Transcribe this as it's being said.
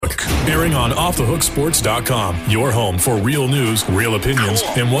airing on OffTheHookSports.com, your home for real news, real opinions,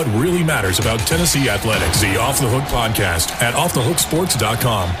 and what really matters about Tennessee athletics. The Off the Hook podcast at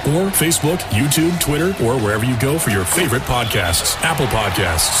OffTheHookSports.com or Facebook, YouTube, Twitter, or wherever you go for your favorite podcasts. Apple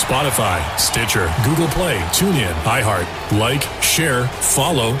Podcasts, Spotify, Stitcher, Google Play, TuneIn, iHeart. Like, share,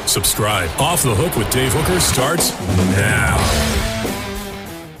 follow, subscribe. Off the Hook with Dave Hooker starts now.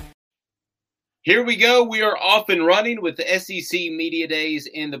 Here we go. We are off and running with the SEC Media Days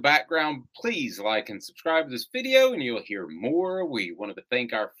in the background. Please like and subscribe to this video and you'll hear more. We wanted to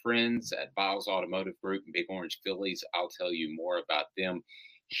thank our friends at Biles Automotive Group and Big Orange Phillies. I'll tell you more about them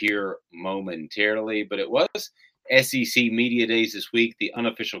here momentarily. But it was SEC Media Days this week, the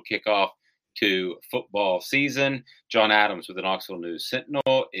unofficial kickoff to football season. John Adams with the Knoxville News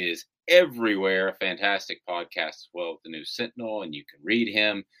Sentinel is everywhere. A fantastic podcast as well with the News Sentinel, and you can read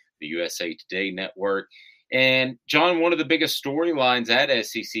him. The USA Today Network. And John, one of the biggest storylines at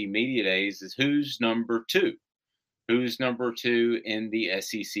SEC Media Days is who's number two? Who's number two in the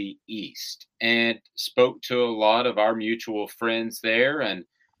SEC East? And spoke to a lot of our mutual friends there, and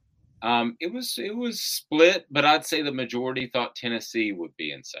it was split, but I'd say the majority thought Tennessee would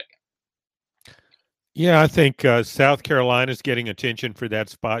be in second. Yeah, I think South Carolina's getting attention for that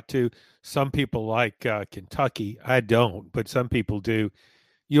spot too. Some people like Kentucky. I don't, but some people do.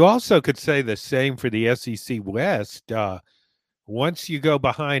 You also could say the same for the SEC West. Once you go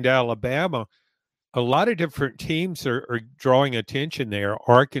behind Alabama, a lot of different teams are drawing attention there.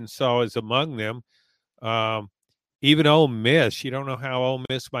 Arkansas is among them. Even Ole Miss. You don't know how Ole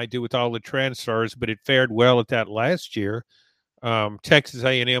Miss might do with all the transfers, but it fared well at that last year. Texas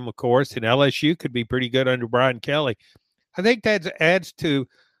A&M, of course, and LSU could be pretty good under Brian Kelly. I think that adds to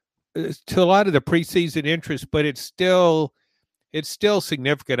a lot of the preseason interest, but it's still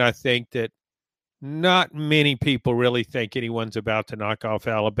significant, I think, that not many people really think anyone's about to knock off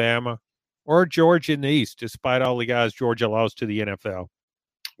Alabama or Georgia in the East, despite all the guys Georgia lost to the NFL.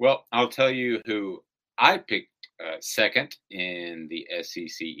 Well, I'll tell you who I picked second in the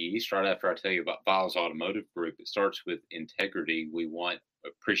SEC East right after I tell you about Biles Automotive Group. It starts with integrity. We want,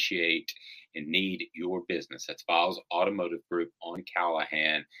 appreciate, and need your business. That's Biles Automotive Group on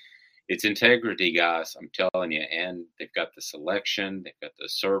Callahan. It's integrity, guys, I'm telling you, and they've got the selection, they've got the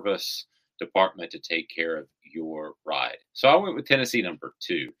service department to take care of your ride. So I went with Tennessee number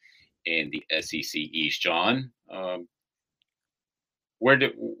two in the SEC East. John,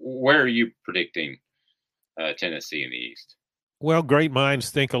 where are you predicting Tennessee in the East? Well, great minds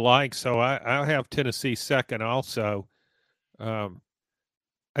think alike, so I'll have Tennessee second also. I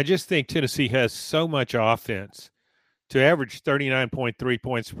just think Tennessee has so much offense. To average 39.3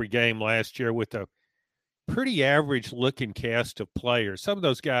 points per game last year with a pretty average-looking cast of players. Some of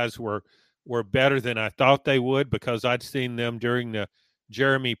those guys were better than I thought they would because I'd seen them during the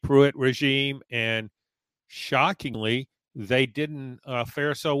Jeremy Pruitt regime, and shockingly, they didn't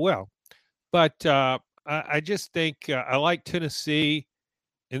fare so well. But I just think I like Tennessee,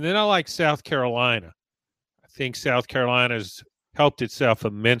 and then I like South Carolina. I think South Carolina's helped itself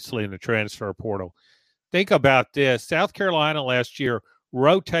immensely in the transfer portal. Think about this. South Carolina last year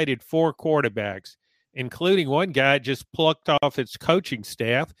rotated 4 quarterbacks, including one guy just plucked off its coaching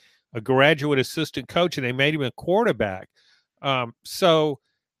staff, a graduate assistant coach, and they made him a quarterback. So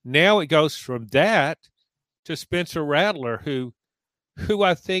now it goes from that to Spencer Rattler, who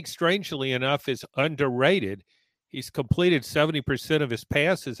I think, strangely enough, is underrated. He's completed 70% of his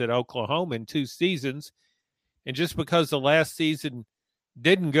passes at Oklahoma in 2 seasons, and just because the last season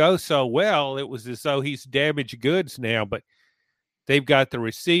didn't go so well, it was as though he's damaged goods now. But they've got the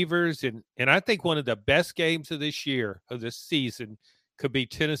receivers, and I think one of the best games of this season, could be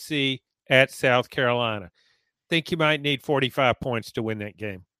Tennessee at South Carolina. I think you might need 45 points to win that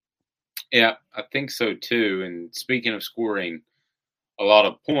game. Yeah, I think so too. And speaking of scoring a lot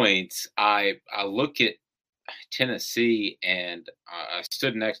of points, I look at Tennessee, and I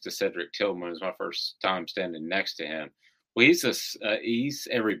stood next to Cedric Tillman. It was my first time standing next to him. Well, he's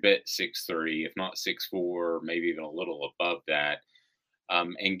every bit 6'3", if not 6'4", maybe even a little above that.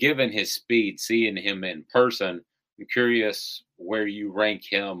 And given his speed, seeing him in person, I'm curious where you rank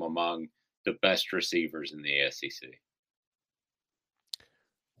him among the best receivers in the SEC.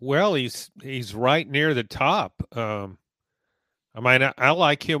 Well, he's right near the top. I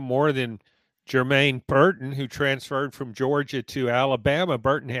like him more than Jermaine Burton, who transferred from Georgia to Alabama.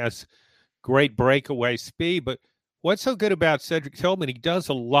 Burton has great breakaway speed, but what's so good about Cedric Tillman? He does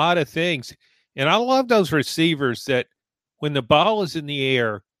a lot of things. And I love those receivers that when the ball is in the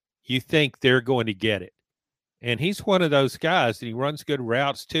air, you think they're going to get it. And he's one of those guys, and he runs good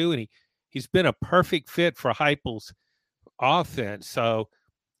routes too. And he's been a perfect fit for Heupel's offense. So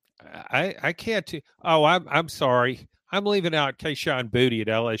I can't. I'm sorry. I'm leaving out Kayshon Boutte at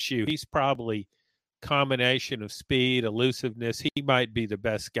LSU. He's probably combination of speed, elusiveness. He might be the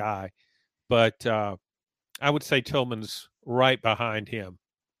best guy, but I would say Tillman's right behind him.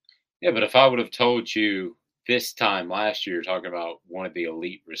 Yeah, but if I would have told you this time last year, talking about one of the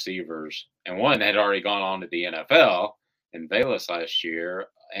elite receivers, and one that had already gone on to the NFL in Bayless last year,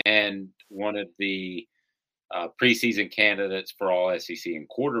 and one of the preseason candidates for all SEC and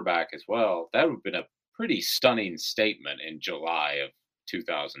quarterback as well, that would have been a pretty stunning statement in July of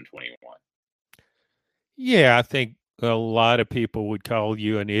 2021. Yeah, I think a lot of people would call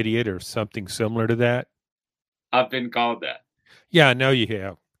you an idiot or something similar to that. I've been called that. Yeah, I know you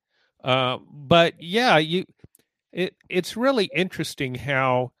have. But yeah, it's really interesting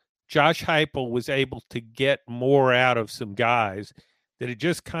how Josh Heupel was able to get more out of some guys that had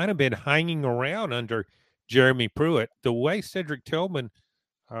just kind of been hanging around under Jeremy Pruitt. The way Cedric Tillman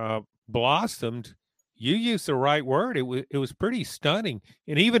blossomed, you used the right word. It was pretty stunning.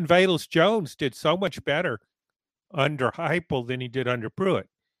 And even Velus Jones did so much better under Heupel than he did under Pruitt.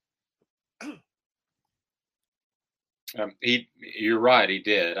 You're right. He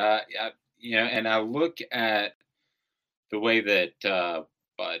did. And I look at the way that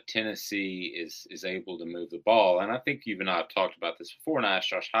Tennessee is able to move the ball, and I think you and I have talked about this before, and I asked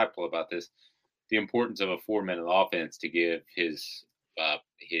Josh Heupel about this: the importance of a 4-minute offense to give his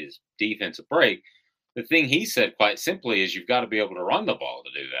defense a break. The thing he said quite simply is you've got to be able to run the ball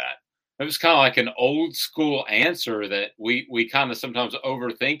to do that. It was kind of like an old school answer that we kind of sometimes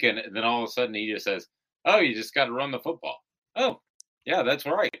overthink, and then all of a sudden he just says, "Oh, you just got to run the football." Oh, yeah, that's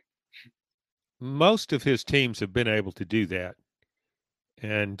right. Most of his teams have been able to do that.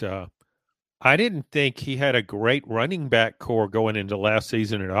 And I didn't think he had a great running back core going into last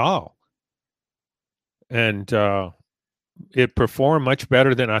season at all. And it performed much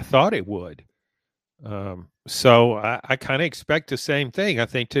better than I thought it would. So I kind of expect the same thing. I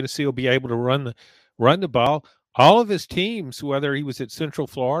think Tennessee will be able to run the ball. All of his teams, whether he was at Central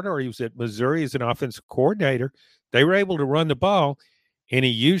Florida or he was at Missouri as an offensive coordinator, they were able to run the ball, and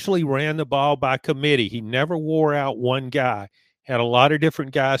he usually ran the ball by committee. He never wore out one guy. Had a lot of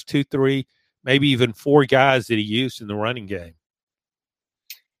different guys, 2, 3, maybe even 4 guys that he used in the running game.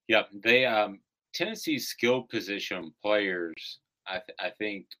 Yeah, they Tennessee's skill position players, I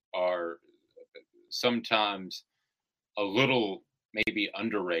think, are sometimes a little maybe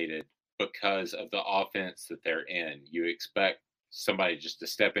underrated because of the offense that they're in. You expect somebody just to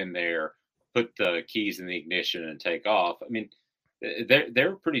step in there, put the keys in the ignition, and take off. I mean,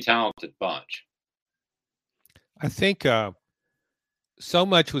 they're a pretty talented bunch. I think so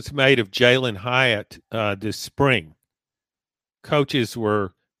much was made of Jalen Hyatt this spring. Coaches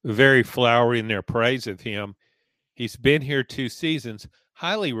were very flowery in their praise of him. He's been here 2 seasons,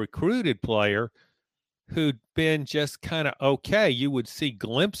 highly recruited player who'd been just kind of okay. You would see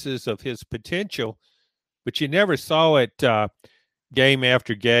glimpses of his potential, but you never saw it game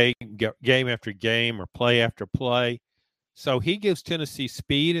after game after game, or play after play. So he gives Tennessee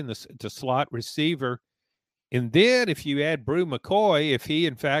speed in the slot receiver. And then if you add Brew McCoy, if he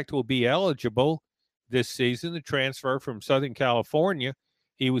in fact will be eligible this season, the transfer from Southern California,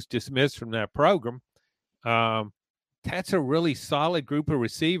 he was dismissed from that program. That's a really solid group of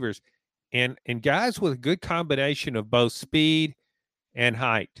receivers. And guys with a good combination of both speed and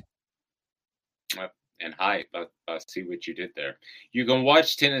height. And height. I see what you did there. You can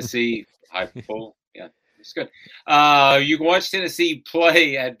watch Tennessee Heupel. Yeah, it's good. You can watch Tennessee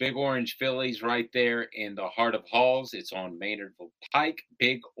play at Big Orange Phillies right there in the heart of Halls. It's on Maynardville Pike,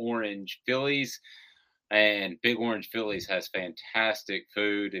 Big Orange Phillies. And Big Orange Phillies has fantastic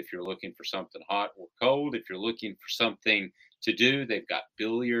food if you're looking for something hot or cold. If you're looking for something to do, they've got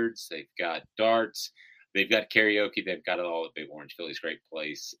billiards, they've got darts, they've got karaoke, they've got it all at Big Orange Phillies. Great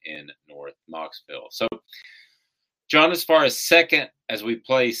place in North Knoxville. So, John, as far as second, as we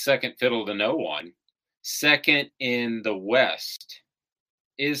play second fiddle to no one, second in the West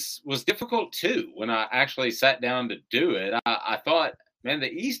was difficult too. When I actually sat down to do it, I thought, man,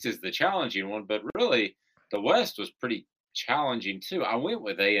 the East is the challenging one, but really the West was pretty challenging too. I went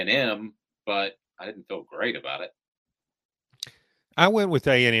with A&M, but I didn't feel great about it. I went with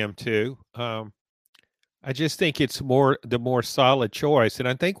A&M too. I just think it's the more solid choice. And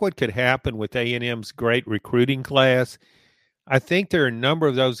I think what could happen with A&M's great recruiting class, I think there are a number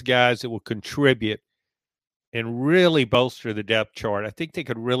of those guys that will contribute and really bolster the depth chart. I think they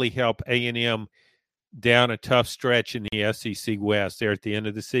could really help A&M down a tough stretch in the SEC West there at the end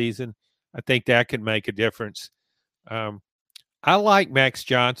of the season. I think that could make a difference. I like Max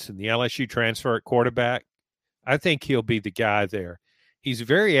Johnson, the LSU transfer at quarterback. I think he'll be the guy there. He's a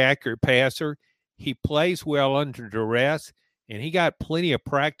very accurate passer. He plays well under duress, and he got plenty of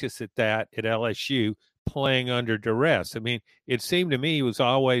practice at that at LSU, playing under duress. I mean, it seemed to me he was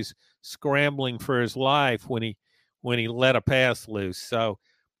always scrambling for his life when he let a pass loose. So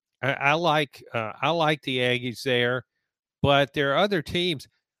I like the Aggies there, but there are other teams.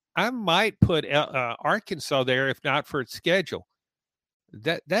 I might put Arkansas there if not for its schedule.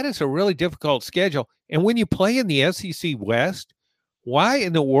 That is a really difficult schedule. And when you play in the SEC West, why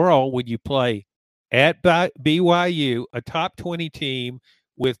in the world would you play at BYU, a top 20 team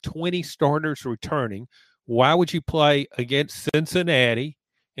with 20 starters returning? Why would you play against Cincinnati?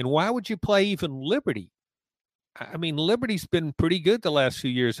 And why would you play even Liberty? I mean, Liberty's been pretty good the last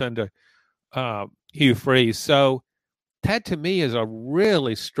few years under Hugh Freeze. So that to me is a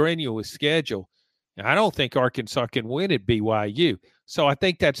really strenuous schedule. And I don't think Arkansas can win at BYU. So I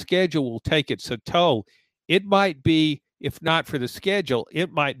think that schedule will take its toll. It might be, if not for the schedule,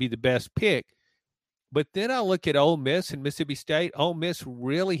 it might be the best pick. But then I look at Ole Miss and Mississippi State. Ole Miss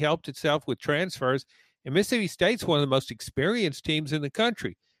really helped itself with transfers. And Mississippi State's one of the most experienced teams in the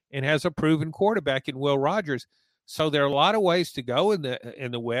country and has a proven quarterback in Will Rogers. So there are a lot of ways to go in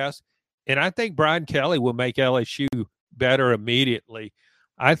the West. And I think Brian Kelly will make LSU better immediately.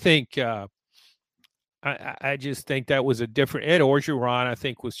 I think I just think that was a different – Ed Orgeron, I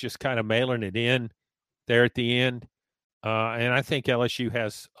think, was just kind of mailing it in there at the end. And I think LSU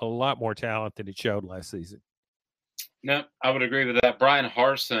has a lot more talent than it showed last season. No, I would agree with that. Brian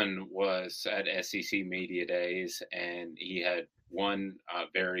Harsin was at SEC Media Days, and he had one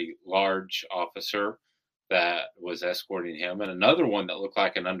very large officer that was escorting him and another one that looked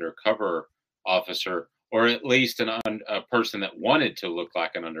like an undercover officer, or at least a person that wanted to look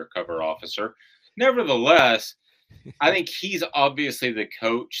like an undercover officer. Nevertheless, I think he's obviously the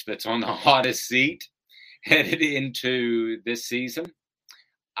coach that's on the hottest seat headed into this season.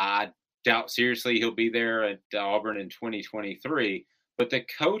 I doubt seriously he'll be there at Auburn in 2023, but the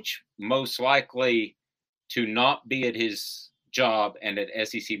coach most likely to not be at his job and at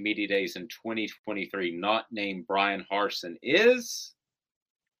SEC Media Days in 2023, not named Brian Harsin, is?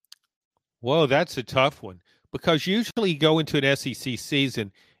 Whoa, that's a tough one, because usually you go into an SEC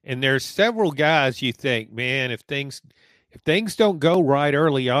season and there's several guys you think, man, if things don't go right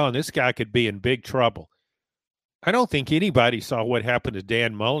early on, this guy could be in big trouble. I don't think anybody saw what happened to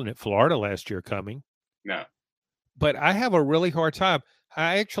Dan Mullen at Florida last year coming. No. But I have a really hard time.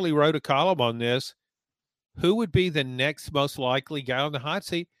 I actually wrote a column on this. Who would be the next most likely guy on the hot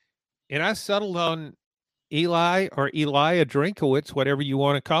seat? And I settled on Eli or Elijah Drinkowitz, whatever you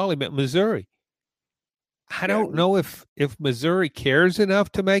want to call him, at Missouri. I don't know if Missouri cares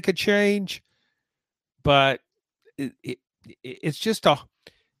enough to make a change, but it's just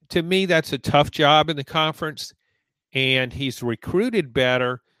to me, that's a tough job in the conference, and he's recruited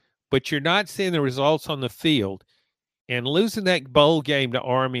better, but you're not seeing the results on the field. And losing that bowl game to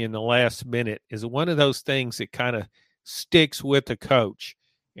Army in the last minute is one of those things that kind of sticks with the coach.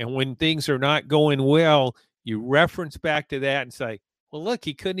 And when things are not going well, you reference back to that and say, well, look,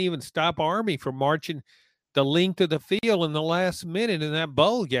 he couldn't even stop Army from marching the length of the field in the last minute in that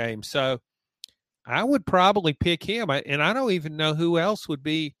bowl game. So I would probably pick him. And I don't even know who else would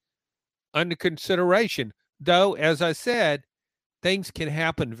be under consideration. Though, as I said, things can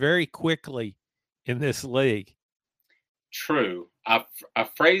happen very quickly in this league. True. I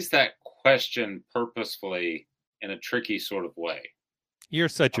phrased that question purposefully in a tricky sort of way. You're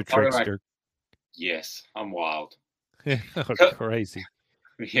such a trickster. Yes, I'm wild. Crazy.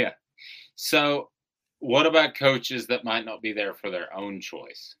 Yeah. So what about coaches that might not be there for their own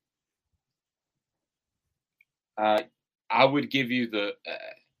choice? I would give you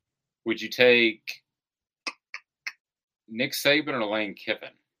would you take Nick Saban or Lane Kiffin?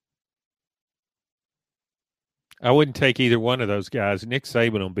 I wouldn't take either one of those guys. Nick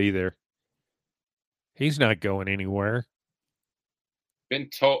Saban will be there. He's not going anywhere. Been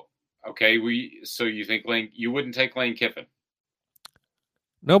told. Okay, so you think you wouldn't take Lane Kiffin?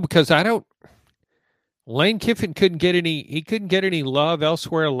 No, because Lane Kiffin couldn't get any love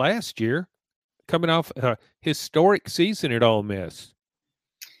elsewhere last year, coming off a historic season at Ole Miss.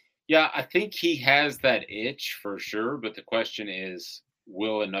 Yeah, I think he has that itch for sure, but the question is,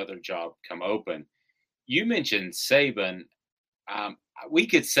 will another job come open? You mentioned Saban. We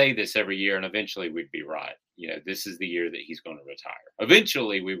could say this every year, and eventually we'd be right. This is the year that he's going to retire.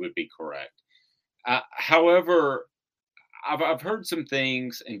 Eventually, we would be correct. However, I've heard some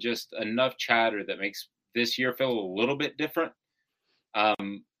things and just enough chatter that makes this year feel a little bit different.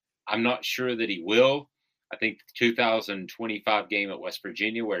 I'm not sure that he will. I think the 2025 game at West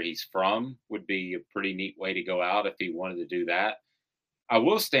Virginia, where he's from, would be a pretty neat way to go out if he wanted to do that. I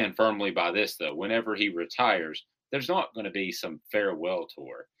will stand firmly by this, though. Whenever he retires, there's not going to be some farewell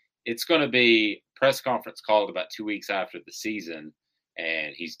tour. It's going to be press conference called about 2 weeks after the season,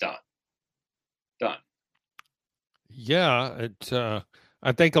 and he's done. Done. Yeah,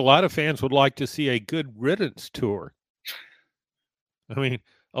 I think a lot of fans would like to see a good riddance tour. I mean,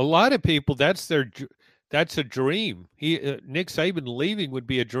 a lot of people, that's a dream. Nick Saban leaving would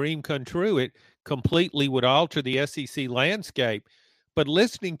be a dream come true. It completely would alter the SEC landscape. But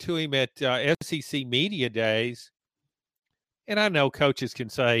listening to him at SEC Media Days, and I know coaches can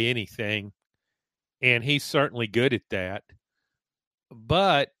say anything, and he's certainly good at that.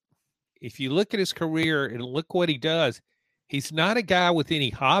 But if you look at his career and look what he does, he's not a guy with any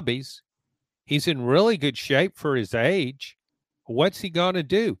hobbies. He's in really good shape for his age. What's he going to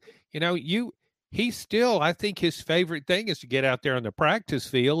do? He's still, I think his favorite thing is to get out there on the practice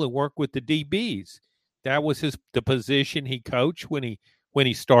field and work with the DBs. That was the position he coached when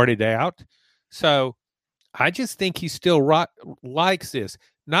he started out. So I just think he still likes this,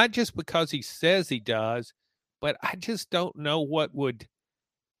 not just because he says he does, but I just don't know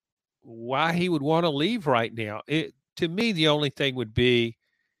why he would want to leave right now. To me, the only thing would be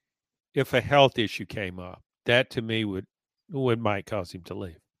if a health issue came up. That to me might cause him to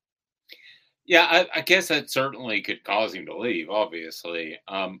leave. Yeah, I guess that certainly could cause him to leave, obviously.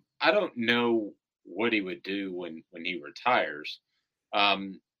 I don't know what he would do when he retires. I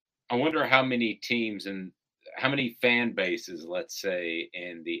wonder how many teams and how many fan bases, let's say,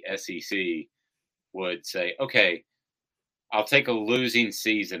 in the SEC would say, okay, I'll take a losing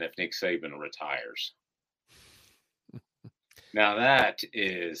season if Nick Saban retires. Now, that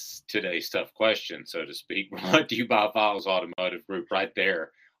is today's tough question, so to speak. Brought to you by Viles Automotive Group right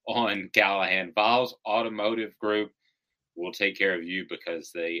there on Callahan. Viles Automotive Group will take care of you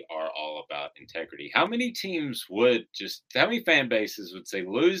because they are all about integrity. How many fan bases would say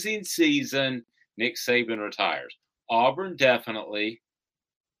losing season, Nick Saban retires? Auburn, definitely.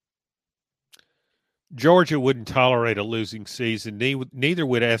 Georgia wouldn't tolerate a losing season. Neither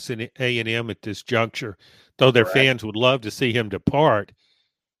would A&M at this juncture, though their fans would love to see him depart.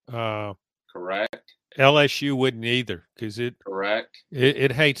 Correct. LSU wouldn't either because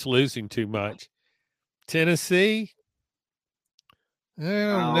it hates losing too much. Tennessee, I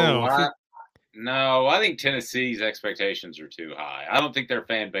don't know. No, I think Tennessee's expectations are too high. I don't think their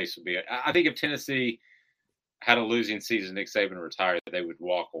fan base would be. I think if Tennessee had a losing season, Nick Saban retired, they would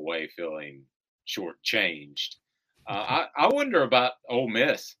walk away feeling shortchanged. I wonder about Ole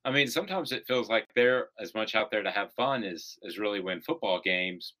Miss. I mean, sometimes it feels like they're as much out there to have fun as really win football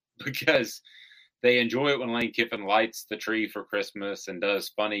games because they enjoy it when Lane Kiffin lights the tree for Christmas and does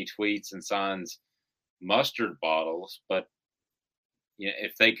funny tweets and signs mustard bottles. But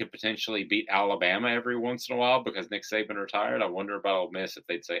if they could potentially beat Alabama every once in a while because Nick Saban retired, I wonder about Ole Miss if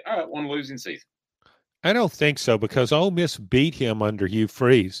they'd say, all right, one losing season. I don't think so because Ole Miss beat him under Hugh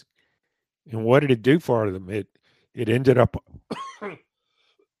Freeze. And what did it do for them? It ended up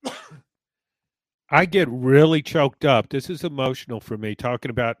I get really choked up. This is emotional for me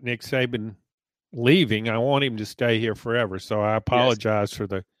talking about Nick Saban leaving. I want him to stay here forever. So I apologize for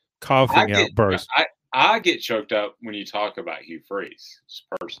the coughing outburst. I get choked up when you talk about Hugh Freeze, just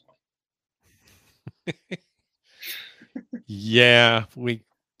personally. Yeah, we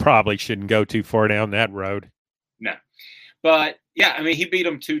probably shouldn't go too far down that road. No. But, yeah, I mean, he beat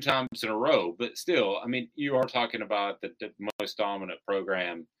them 2 times in a row. But still, I mean, you are talking about the most dominant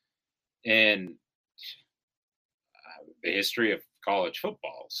program in the history of college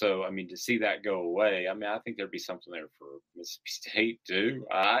football. So, I mean, to see that go away, I mean, I think there'd be something there for Mississippi State, too.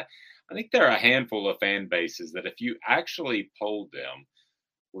 I think there are a handful of fan bases that if you actually polled them,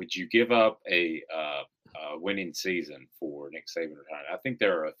 would you give up a winning season for Nick Saban retiring? I think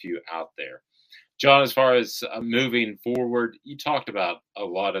there are a few out there. John, as far as moving forward, you talked about a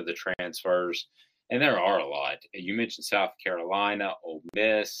lot of the transfers, and there are a lot. You mentioned South Carolina, Ole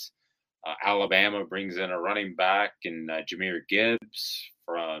Miss, Alabama brings in a running back in Jahmyr Gibbs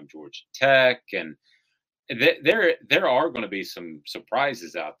from Georgia Tech, and there are going to be some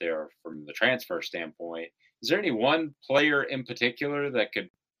surprises out there from the transfer standpoint. Is there any one player in particular that could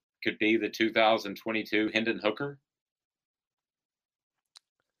be the 2022 Hendon Hooker?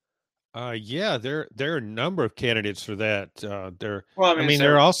 Yeah, there are a number of candidates for that.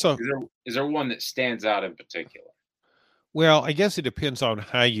 Is there one that stands out in particular? Well, I guess it depends on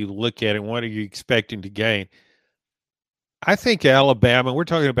how you look at it. What are you expecting to gain? I think Alabama, we're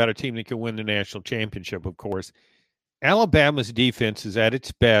talking about a team that can win the national championship, of course. Alabama's defense is at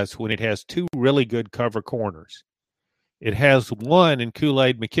its best when it has 2 really good cover corners. It has one in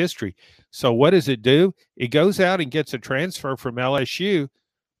Kool-Aid McKinstry. So what does it do? It goes out and gets a transfer from LSU,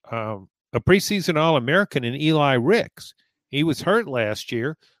 a preseason All-American in Eli Ricks. He was hurt last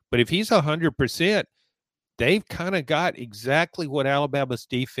year, but if he's 100%, they've kind of got exactly what Alabama's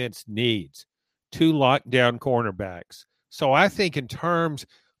defense needs, 2 lockdown cornerbacks. So I think in terms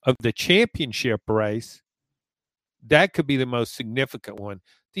of the championship race, that could be the most significant one.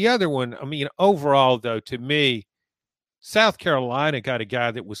 The other one, I mean, overall, though, to me, South Carolina got a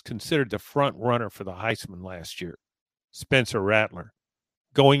guy that was considered the front runner for the Heisman last year, Spencer Rattler,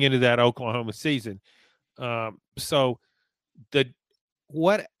 going into that Oklahoma season. So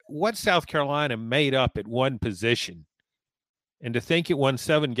what South Carolina made up at one position, and to think it won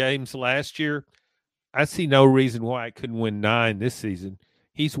 7 games last year, I see no reason why it couldn't win 9 this season.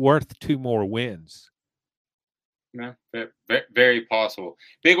 He's worth 2 more wins. No, very, very possible.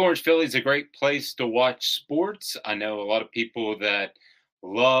 Big Orange Philly is a great place to watch sports. I know a lot of people that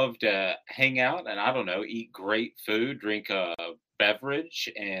love to hang out and, I don't know, eat great food, drink a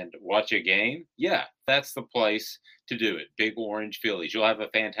beverage, and watch a game. Yeah, that's the place to do it. Big Orange Phillies. You'll have a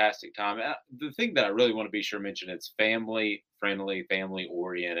fantastic time. The thing that I really want to be sure to mention, it's family-friendly,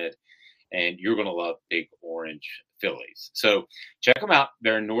 family-oriented, and you're going to love Big Orange Phillies. So check them out.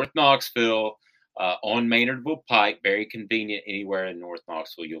 They're in North Knoxville. On Maynardville Pike, very convenient anywhere in North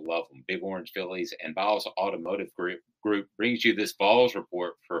Knoxville. You'll love them. Big Orange Phillies and Biles Automotive Group brings you this Vols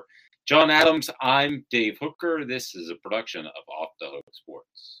report. For John Adams, I'm Dave Hooker. This is a production of Off the Hook Sports.